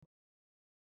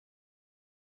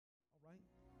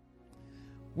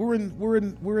We're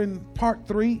in part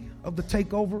 3 of the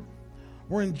takeover.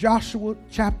 We're in Joshua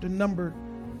chapter number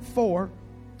 4.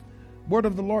 Word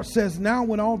of the Lord says, now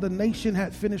when all the nation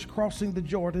had finished crossing the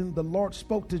Jordan, the Lord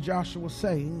spoke to Joshua,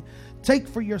 saying, take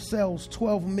for yourselves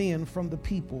 12 men from the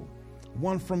people,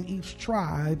 one from each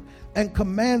tribe, and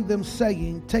command them,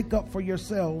 saying, take up for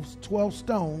yourselves 12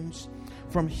 stones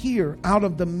from here out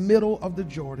of the middle of the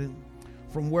Jordan,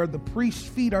 from where the priest's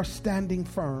feet are standing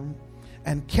firm,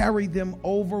 and carry them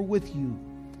over with you,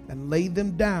 and lay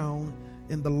them down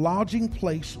in the lodging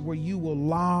place where you will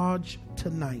lodge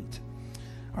tonight.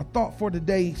 Our thought for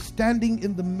today, standing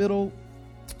in the middle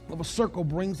of a circle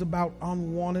brings about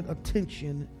unwanted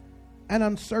attention and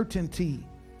uncertainty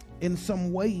in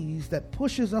some ways that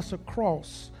pushes us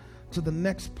across to the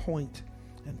next point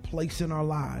and place in our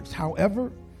lives.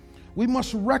 However, we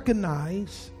must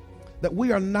recognize that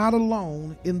we are not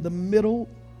alone in the middle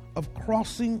of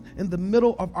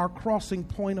our crossing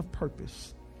point of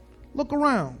purpose. Look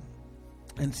around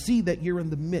and see that you're in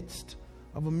the midst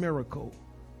of a miracle.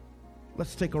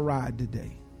 Let's take a ride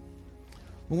today.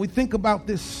 When we think about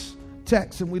this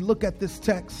text and we look at this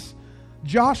text,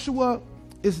 Joshua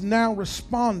is now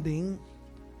responding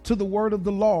to the word of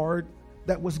the Lord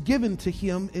that was given to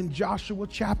him in Joshua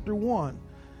chapter 1.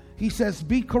 He says,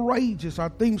 be courageous, our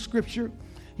theme scripture.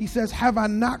 He says, have I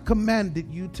not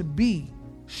commanded you to be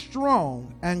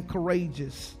strong and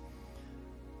courageous?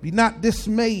 Be not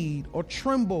dismayed or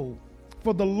tremble,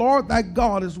 for the Lord thy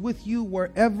God is with you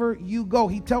wherever you go.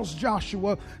 He tells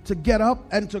Joshua to get up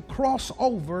and to cross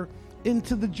over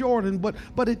into the Jordan, but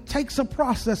it takes a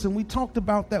process, and we talked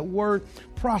about that word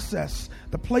process,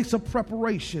 the place of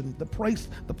preparation, the place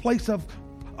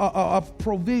of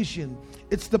provision.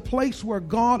 It's the place where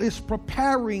God is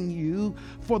preparing you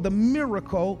for the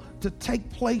miracle to take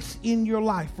place in your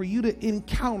life, for you to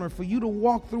encounter, for you to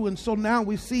walk through. And so now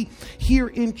we see here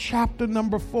in chapter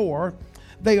number 4,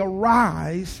 they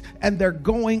arise and they're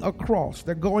going across.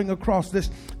 They're going across this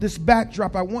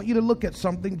backdrop. I want you to look at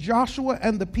something. Joshua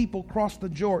and the people crossed the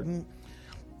Jordan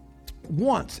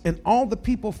once, and all the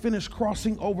people finished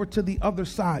crossing over to the other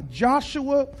side.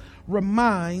 Joshua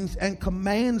reminds and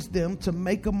commands them to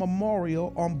make a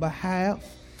memorial on behalf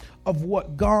of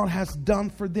what God has done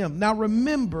for them. Now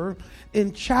remember,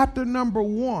 in chapter number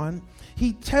 1,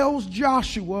 he tells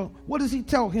Joshua, what does he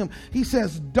tell him? He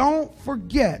says, don't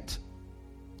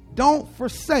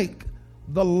forsake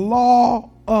the law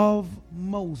of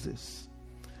Moses.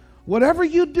 Whatever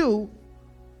you do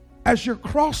as you're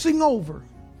crossing over,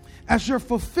 as you're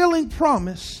fulfilling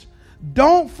promise,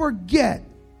 don't forget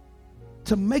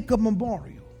to make a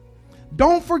memorial.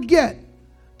 Don't forget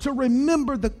to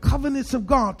remember the covenants of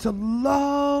God, to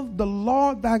love the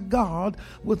Lord thy God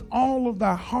with all of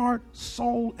thy heart,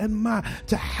 soul, and mind,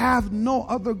 to have no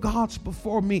other gods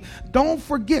before me. Don't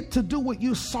forget to do what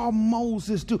you saw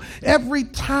Moses do. Every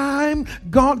time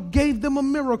God gave them a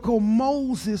miracle,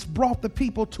 Moses brought the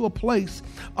people to a place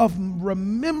of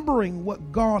remembering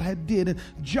what God had did, and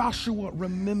Joshua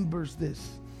remembers this.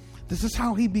 This is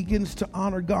how he begins to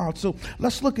honor God. So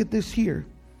let's look at this here.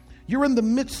 You're in the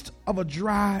midst of a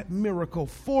dry miracle.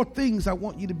 4 things I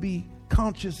want you to be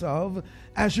conscious of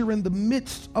as you're in the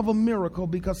midst of a miracle,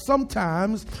 because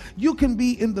sometimes you can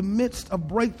be in the midst of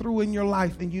breakthrough in your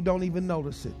life and you don't even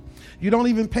notice it. You don't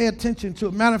even pay attention to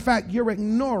it. Matter of fact, you're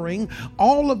ignoring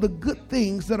all of the good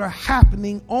things that are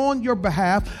happening on your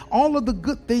behalf, all of the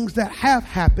good things that have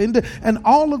happened, and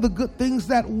all of the good things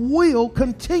that will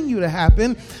continue to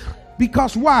happen.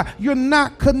 Because why? You're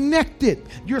not connected.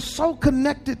 You're so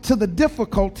connected to the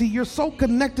difficulty. You're so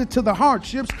connected to the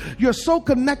hardships. You're so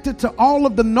connected to all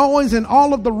of the noise and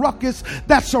all of the ruckus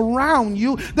that's around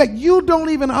you that you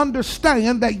don't even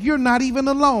understand that you're not even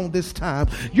alone this time.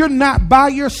 You're not by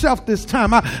yourself this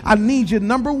time. I need you,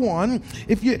 number one,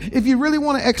 if you really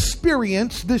want to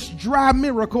experience this dry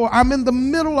miracle, I'm in the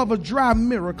middle of a dry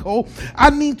miracle. I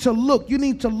need to look. You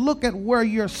need to look at where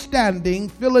you're standing.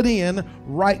 Fill it in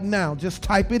right now. Just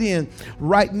type it in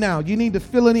right now. You need to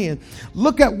fill it in.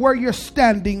 Look at where you're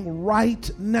standing right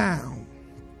now.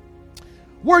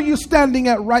 Where are you standing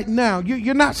at right now?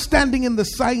 You're not standing in the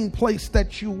same place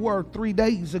that you were 3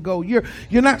 days ago. You're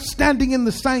not standing in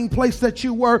the same place that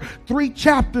you were 3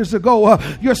 chapters ago.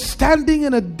 You're standing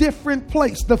in a different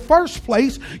place. The first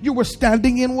place you were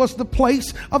standing in was the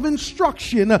place of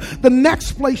instruction. The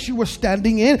next place you were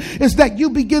standing in is that you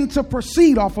begin to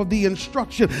proceed off of the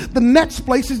instruction. The next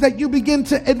place is that you begin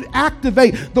to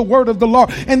activate the word of the Lord.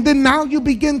 And then now you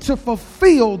begin to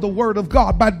fulfill the word of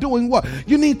God by doing what?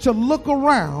 You need to look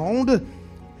around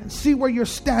and see where you're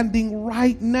standing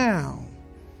right now.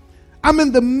 I'm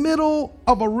in the middle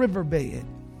of a riverbed.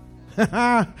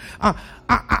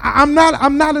 I'm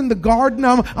not in the garden.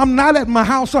 I'm not at my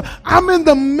house. I'm in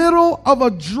the middle of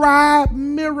a dry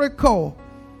miracle.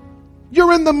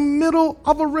 You're in the middle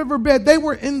of a riverbed. They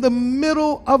were in the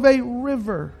middle of a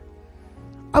river.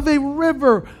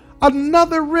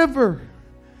 Another river.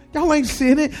 Y'all ain't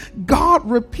seeing it. God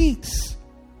repeats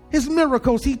his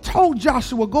miracles. He told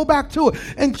Joshua, go back to it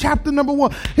in chapter number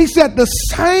 1. He said, the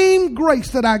same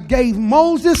grace that I gave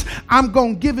Moses, I'm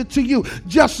going to give it to you.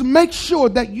 Just make sure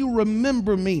that you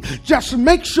remember me. Just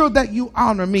make sure that you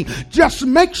honor me. Just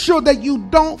make sure that you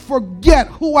don't forget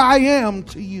who I am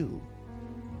to you.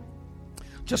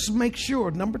 Just make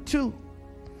sure. Number two.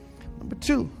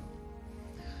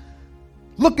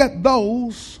 Look at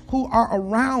those who are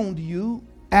around you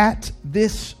at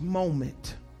this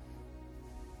moment.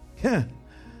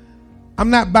 I'm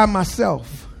not by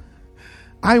myself.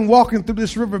 I ain't walking through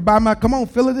this river by my. Come on,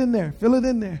 fill it in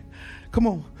there. Come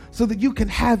on, so that you can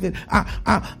have it.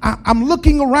 I'm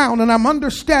looking around and I'm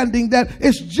understanding that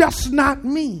it's just not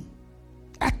me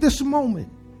at this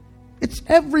moment. It's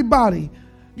everybody.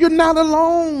 You're not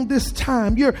alone this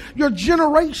time. Your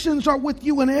generations are with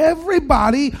you, and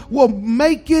everybody will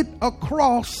make it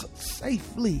across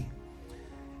safely.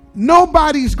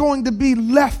 Nobody's going to be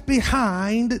left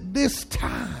behind this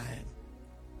time.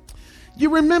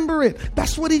 You remember it.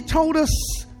 That's what he told us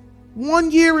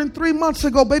 1 year and 3 months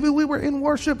ago. Baby, we were in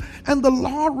worship and the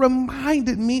Lord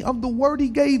reminded me of the word he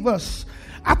gave us.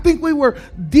 I think we were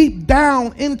deep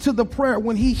down into the prayer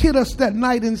when he hit us that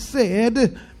night and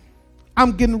said,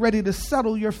 I'm getting ready to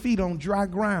settle your feet on dry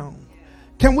ground.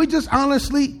 Can we just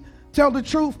honestly tell the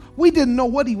truth? We didn't know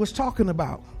what he was talking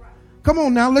about. Come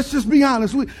on now, let's just be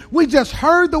honest. We just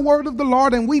heard the word of the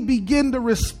Lord and we begin to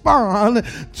respond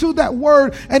to that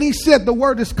word. And he said the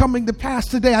word is coming to pass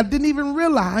today. I didn't even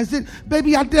realize it.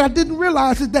 Baby, I didn't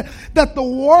realize it that the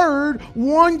word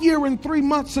 1 year and 3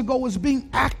 months ago was being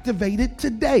activated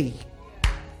today.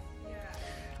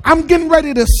 I'm getting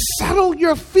ready to settle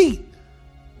your feet.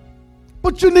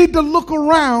 But you need to look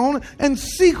around and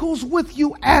see who's with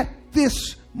you at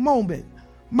this moment.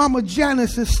 Mama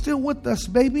Janice is still with us,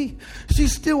 baby.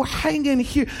 She's still hanging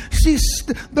here. She's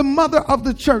the mother of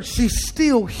the church. She's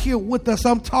still here with us.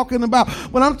 When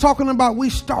I'm talking about we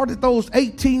started those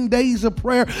 18 days of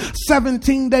prayer,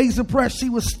 17 days of prayer. She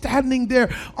was standing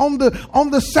there on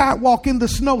the sidewalk in the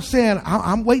snow saying,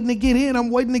 I'm waiting to get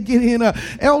in.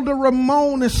 Elder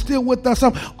Ramon is still with us.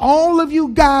 All of you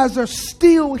guys are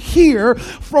still here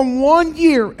from 1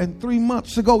 year and 3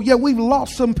 months ago. Yeah, we've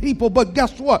lost some people, but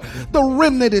guess what? The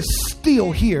remnant is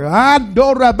still here.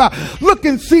 Look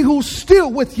and see who's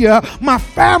still with you. My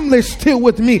family's still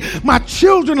with me. My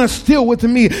children are still with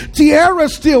me.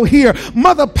 Tiara's still here.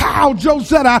 Mother Powell,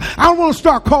 Josetta. I don't want to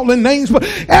start calling names, but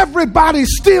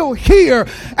everybody's still here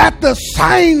at the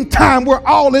same time. We're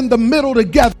all in the middle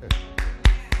together.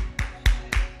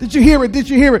 Did you hear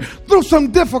it? Through some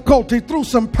difficulty, through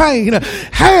some pain.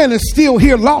 Han is still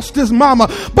here, lost his mama,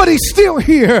 but he's still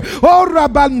here. Oh,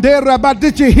 Rabandera,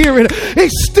 did you hear it?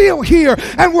 He's still here,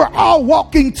 and we're all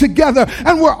walking together,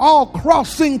 and we're all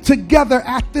crossing together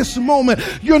at this moment.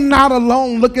 You're not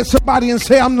alone. Look at somebody and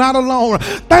say, I'm not alone.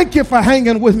 Thank you for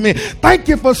hanging with me. Thank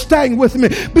you for staying with me.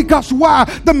 Because why?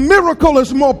 The miracle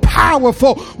is more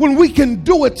powerful when we can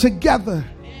do it together.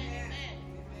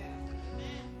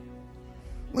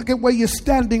 Look at where you're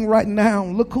standing right now.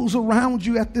 Look who's around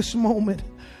you at this moment.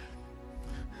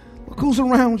 Look who's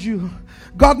around you.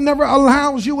 God never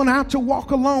allows you and I to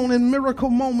walk alone in miracle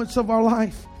moments of our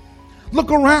life.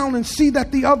 Look around and see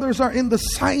that the others are in the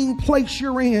same place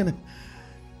you're in.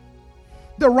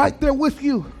 They're right there with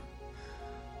you.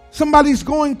 Somebody's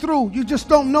going through. You just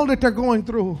don't know that they're going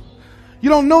through. You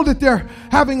don't know that they're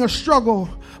having a struggle,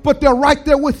 but they're right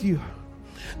there with you.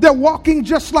 They're walking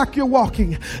just like you're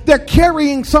walking. They're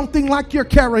carrying something like you're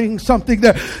carrying something.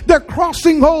 They're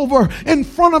crossing over in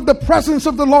front of the presence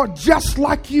of the Lord just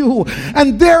like you.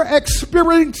 And they're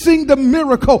experiencing the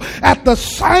miracle at the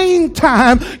same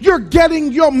time you're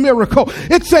getting your miracle.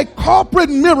 It's a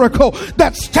corporate miracle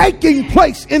that's taking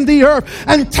place in the earth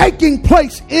and taking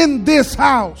place in this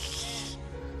house.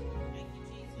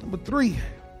 Number 3,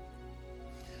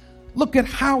 look at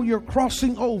how you're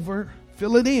crossing over.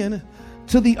 Fill it in.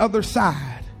 To the other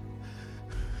side.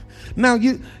 Now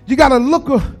you got to look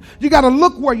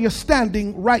where you're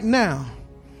standing right now.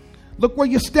 Look where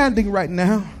you're standing right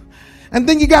now. And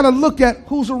then you got to look at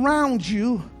who's around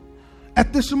you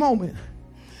at this moment.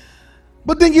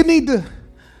 But then you need to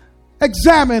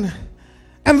examine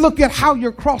and look at how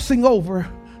you're crossing over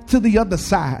to the other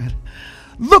side.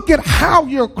 Look at how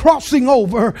you're crossing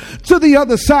over to the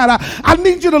other side. I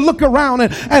need you to look around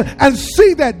and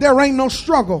see that there ain't no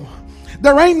struggle.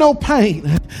 There ain't no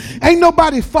pain. Ain't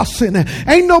nobody fussing.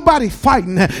 Ain't nobody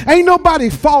fighting. Ain't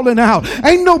nobody falling out.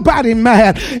 Ain't nobody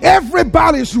mad.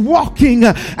 Everybody's walking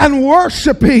and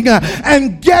worshiping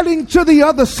and getting to the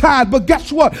other side. But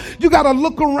guess what? You got to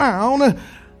look around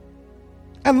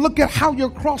and look at how you're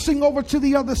crossing over to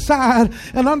the other side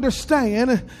and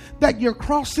understand that you're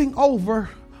crossing over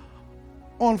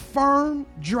on firm,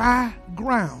 dry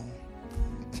ground.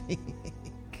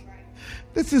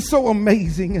 This is so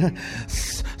amazing.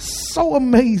 So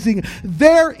amazing.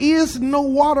 There is no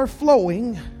water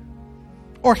flowing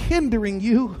or hindering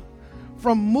you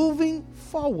from moving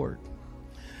forward.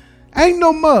 Ain't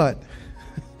no mud.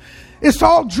 It's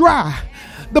all dry.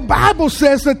 The Bible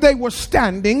says that they were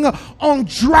standing on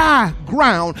dry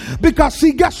ground because,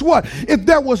 see, guess what? If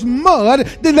there was mud,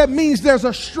 then that means there's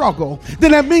a struggle.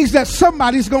 Then that means that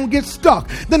somebody's going to get stuck.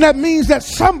 Then that means that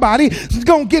somebody is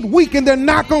going to get weak and they're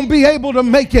not going to be able to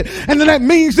make it. And then that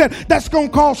means that that's going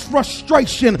to cause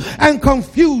frustration and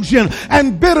confusion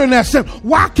and bitterness. And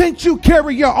why can't you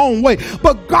carry your own weight?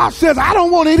 But God says, I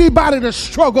don't want anybody to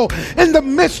struggle in the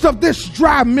midst of this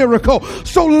dry miracle.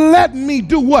 So let me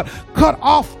do what? Cut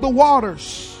off the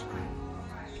waters.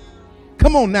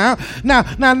 Come on now.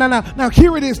 Now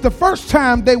here it is. The first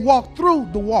time they walked through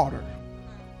the water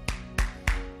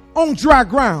on dry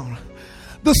ground.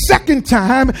 The second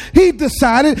time, he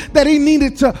decided that he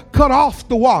needed to cut off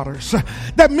the waters.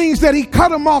 That means that he cut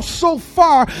them off so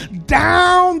far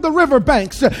down the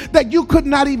riverbanks that you could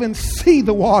not even see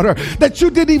the water, that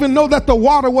you didn't even know that the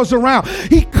water was around.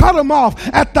 He cut them off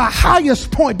at the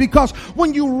highest point because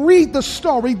when you read the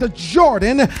story, the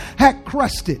Jordan had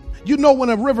crested. You know, when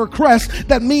a river crests,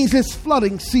 that means it's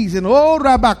flooding season. Oh,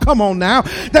 Rabbi, come on now.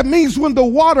 That means when the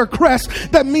water crests,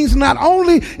 that means not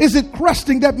only is it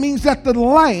cresting, that means that the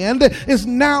land is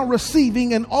now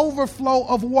receiving an overflow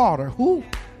of water. Ooh.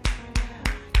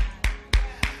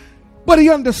 But he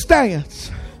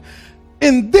understands.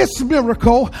 In this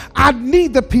miracle, I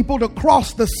need the people to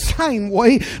cross the same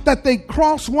way that they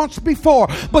crossed once before.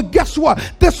 But guess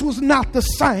what? This was not the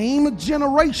same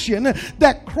generation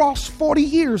that crossed 40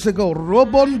 years ago.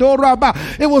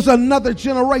 It was another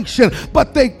generation,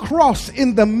 but they crossed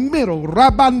in the middle.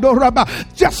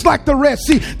 Just like the Red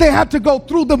Sea, they had to go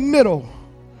through the middle.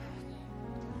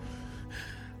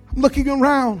 I'm looking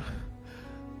around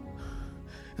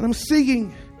and I'm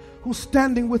seeing who's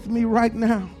standing with me right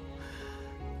now.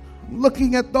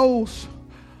 Looking at those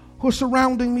who are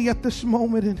surrounding me at this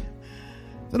moment, and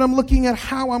then I'm looking at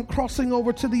how I'm crossing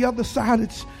over to the other side.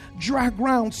 It's dry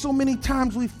ground. So many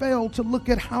times we fail to look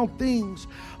at how things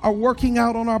are working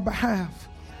out on our behalf.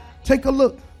 Take a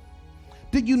look.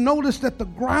 Did you notice that the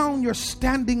ground you're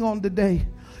standing on today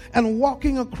and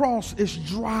walking across is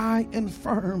dry and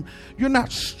firm? You're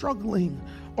not struggling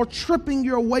or tripping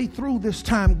your way through this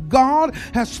time. God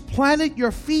has planted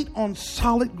your feet on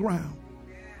solid ground.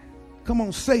 Come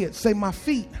on, say it. Say, my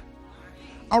feet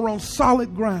are on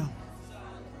solid ground.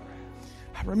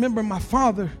 I remember my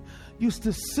father used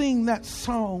to sing that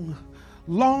song,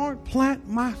 Lord, plant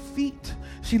my feet.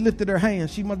 She lifted her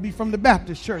hands. She must be from the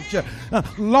Baptist church.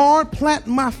 Lord, plant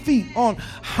my feet on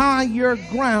higher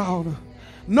ground.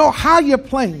 No higher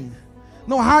plane.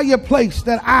 No higher place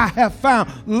that I have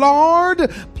found. Lord,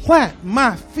 plant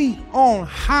my feet on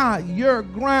higher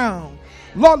ground.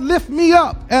 Lord, lift me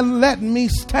up and let me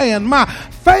stand my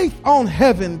faith on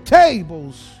heaven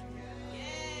tables.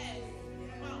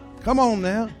 Come on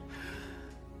now.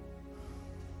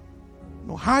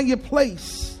 No higher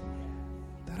place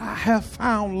that I have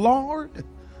found. Lord,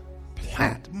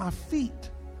 plant my feet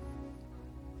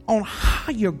on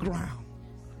higher ground.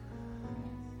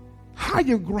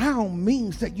 Higher ground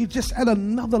means that you're just at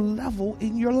another level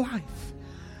in your life.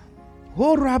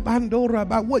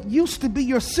 What used to be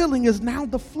your ceiling is now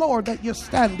the floor that you're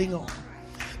standing on.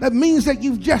 That means that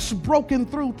you've just broken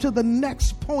through to the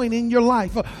next point in your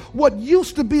life. What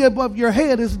used to be above your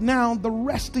head is now the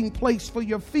resting place for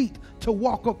your feet to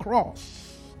walk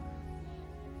across.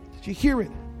 Did you hear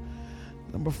it?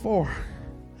 Number 4.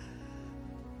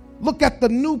 Look at the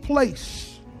new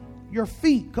place your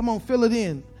feet, come on, fill it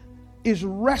in, is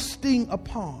resting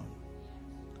upon.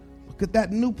 Look at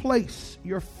that new place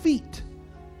your feet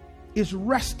is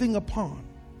resting upon.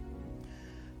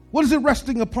 What is it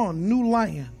resting upon? New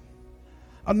land.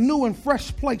 A new and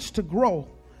fresh place to grow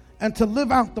and to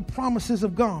live out the promises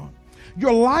of God.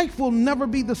 Your life will never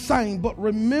be the same, but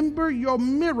remember, your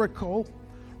miracle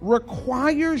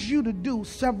requires you to do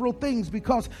several things,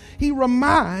 because he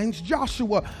reminds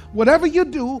Joshua, whatever you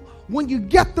do, when you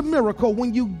get the miracle,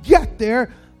 when you get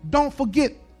there, don't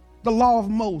forget the law of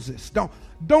Moses.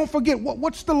 Don't forget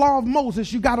what's the law of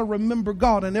Moses. You got to remember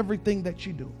God in everything that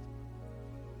you do.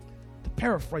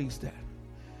 paraphrase that.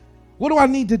 What do I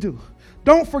need to do?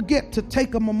 Don't forget to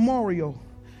take a memorial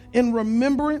in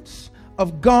remembrance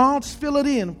of God's, fill it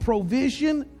in,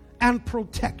 provision and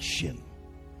protection.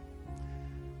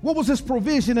 What was his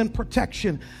provision and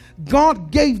protection?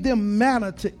 God gave them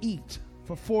manna to eat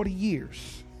for 40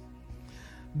 years.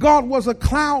 God was a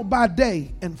cloud by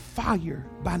day and fire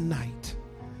by night.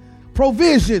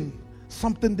 Provision,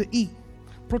 something to eat.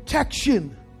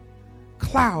 Protection,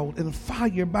 cloud and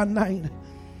fire by night.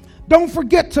 Don't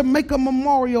forget to make a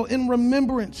memorial in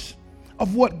remembrance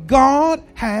of what God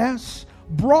has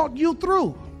brought you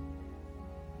through.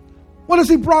 What has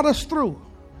he brought us through?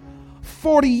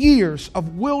 40 years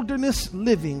of wilderness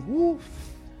living. Woo.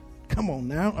 Come on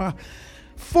now.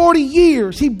 40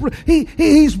 years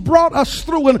he's brought us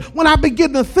through. And when I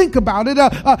begin to think about it,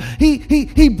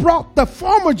 he brought the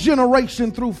former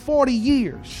generation through 40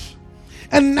 years.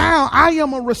 And now I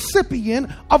am a recipient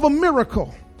of a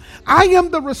miracle. I am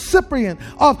the recipient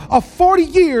of 40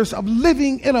 years of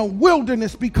living in a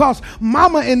wilderness because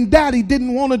mama and daddy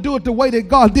didn't want to do it the way that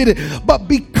God did it. But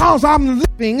because I'm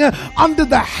living under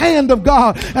the hand of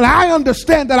God and I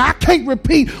understand that I can't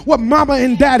repeat what mama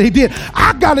and daddy did.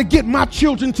 I got to get my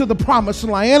children to the promised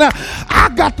land.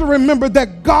 I got to remember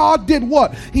that God did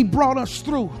what? He brought us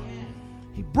through.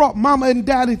 He brought mama and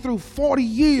daddy through 40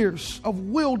 years of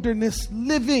wilderness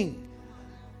living.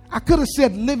 I could have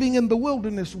said living in the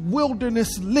wilderness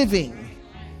living.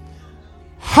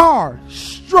 Hard,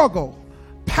 struggle,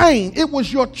 pain. It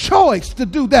was your choice to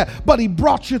do that, but he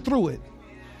brought you through it.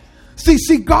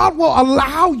 See, God will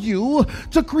allow you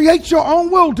to create your own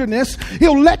wilderness.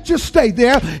 He'll let you stay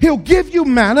there. He'll give you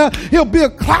manna. He'll be a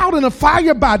cloud and a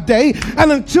fire by day.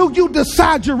 And until you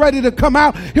decide you're ready to come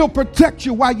out, he'll protect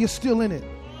you while you're still in it.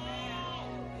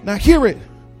 Now hear it.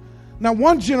 Now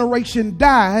one generation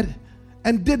died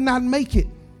and did not make it.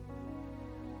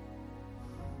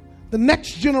 The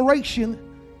next generation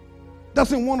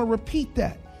doesn't want to repeat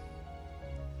that.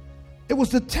 It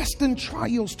was the tests and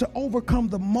trials to overcome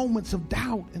the moments of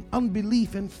doubt and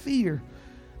unbelief and fear.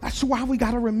 That's why we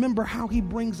got to remember how he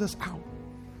brings us out.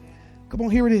 Come on,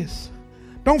 here it is.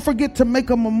 Don't forget to make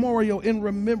a memorial in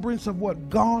remembrance of what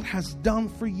God has done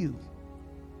for you.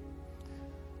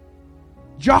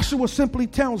 Joshua simply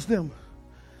tells them,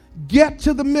 get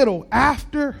to the middle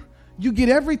after you get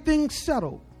everything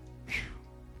settled.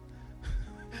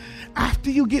 After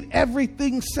you get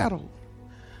everything settled,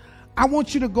 I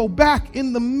want you to go back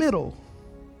in the middle.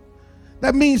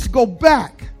 That means go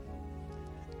back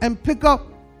and pick up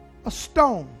a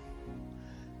stone.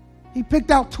 He picked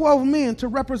out 12 men to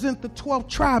represent the 12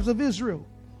 tribes of Israel.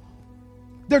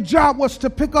 Their job was to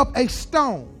pick up a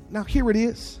stone. Now here it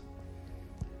is.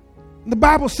 The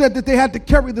Bible said that they had to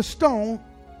carry the stone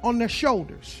on their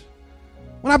shoulders.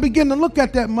 When I begin to look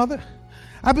at that, mother,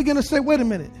 I begin to say, wait a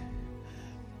minute.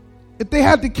 If they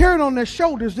had to carry it on their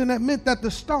shoulders, then that meant that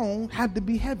the stone had to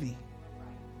be heavy.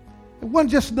 It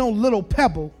wasn't just no little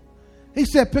pebble. He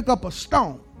said, pick up a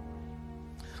stone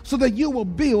so that you will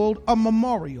build a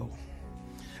memorial.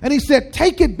 And he said,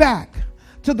 take it back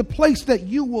to the place that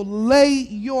you will lay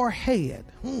your head.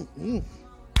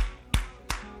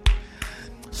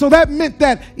 So that meant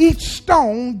that each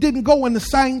stone didn't go in the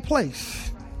same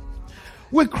place.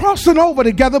 We're crossing over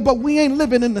together, but we ain't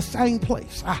living in the same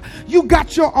place. You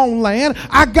got your own land.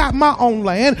 I got my own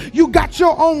land. You got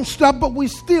your own stuff, but we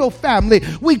still family.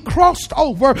 We crossed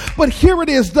over, but here it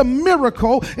is. The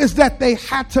miracle is that they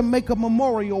had to make a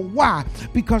memorial. Why?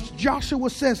 Because Joshua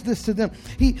says this to them.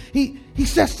 He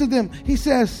says to them, he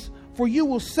says, for you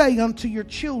will say unto your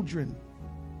children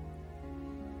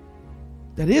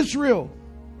that Israel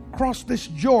crossed this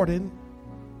Jordan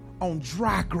on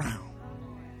dry ground.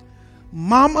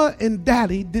 Mama and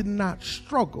daddy did not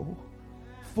struggle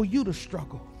for you to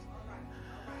struggle.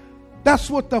 That's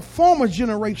what the former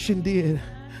generation did.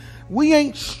 We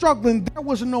ain't struggling. There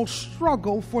was no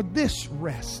struggle for this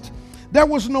rest. There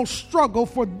was no struggle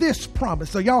for this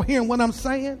promise. Are y'all hearing what I'm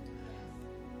saying?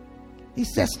 He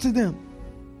says to them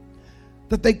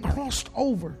that they crossed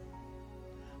over.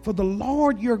 For the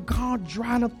Lord your God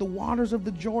dried up the waters of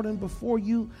the Jordan before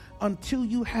you until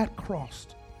you had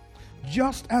crossed.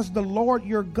 Just as the Lord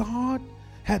your God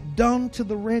had done to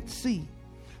the Red Sea,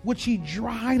 which he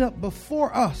dried up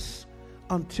before us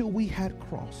until we had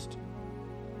crossed.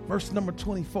 Verse number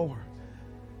 24.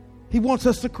 He wants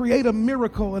us to create a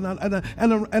miracle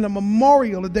and a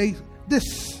memorial today,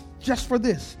 just for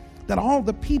this, that all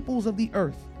the peoples of the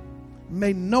earth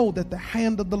may know that the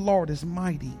hand of the Lord is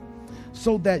mighty,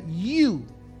 so that you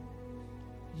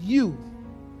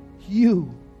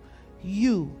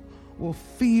will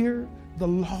fear the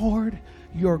Lord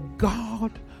your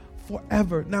God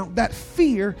forever. Now, that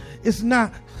fear is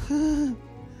not,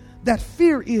 that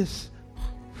fear is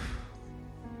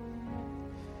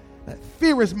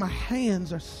my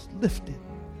hands are lifted.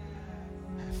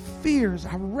 Fear is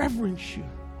I reverence you.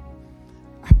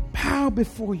 I bow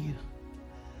before you.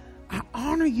 I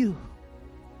honor you.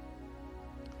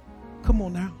 Come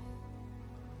on now.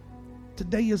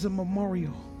 Today is a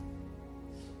memorial.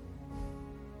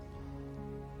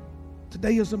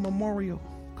 Today is a memorial.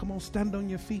 Come on, stand on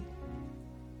your feet.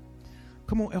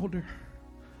 Come on, elder.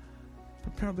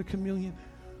 Prepare the communion.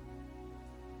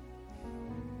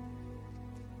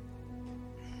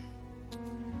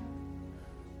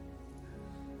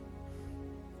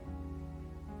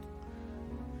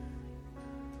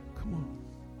 Come on,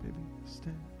 baby,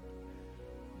 stand.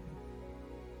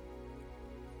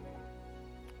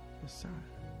 This side.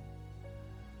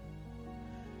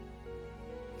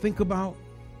 Think about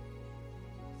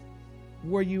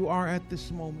where you are at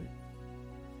this moment.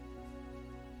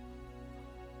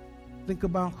 Think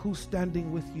about who's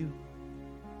standing with you.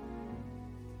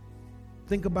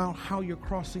 Think about how you're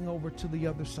crossing over to the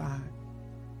other side.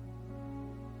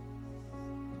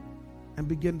 And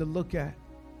begin to look at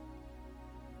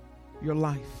your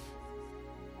life.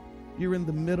 You're in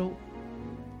the middle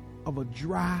of a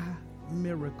dry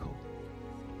miracle.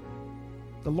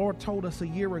 The Lord told us a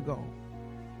year ago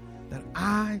that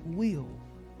I will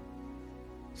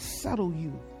settle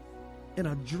you in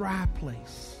a dry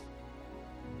place.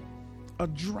 A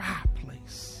dry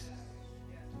place.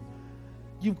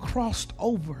 You've crossed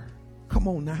over. Come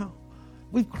on now.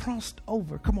 We've crossed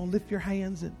over. Come on, lift your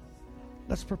hands and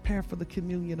let's prepare for the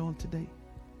communion on today.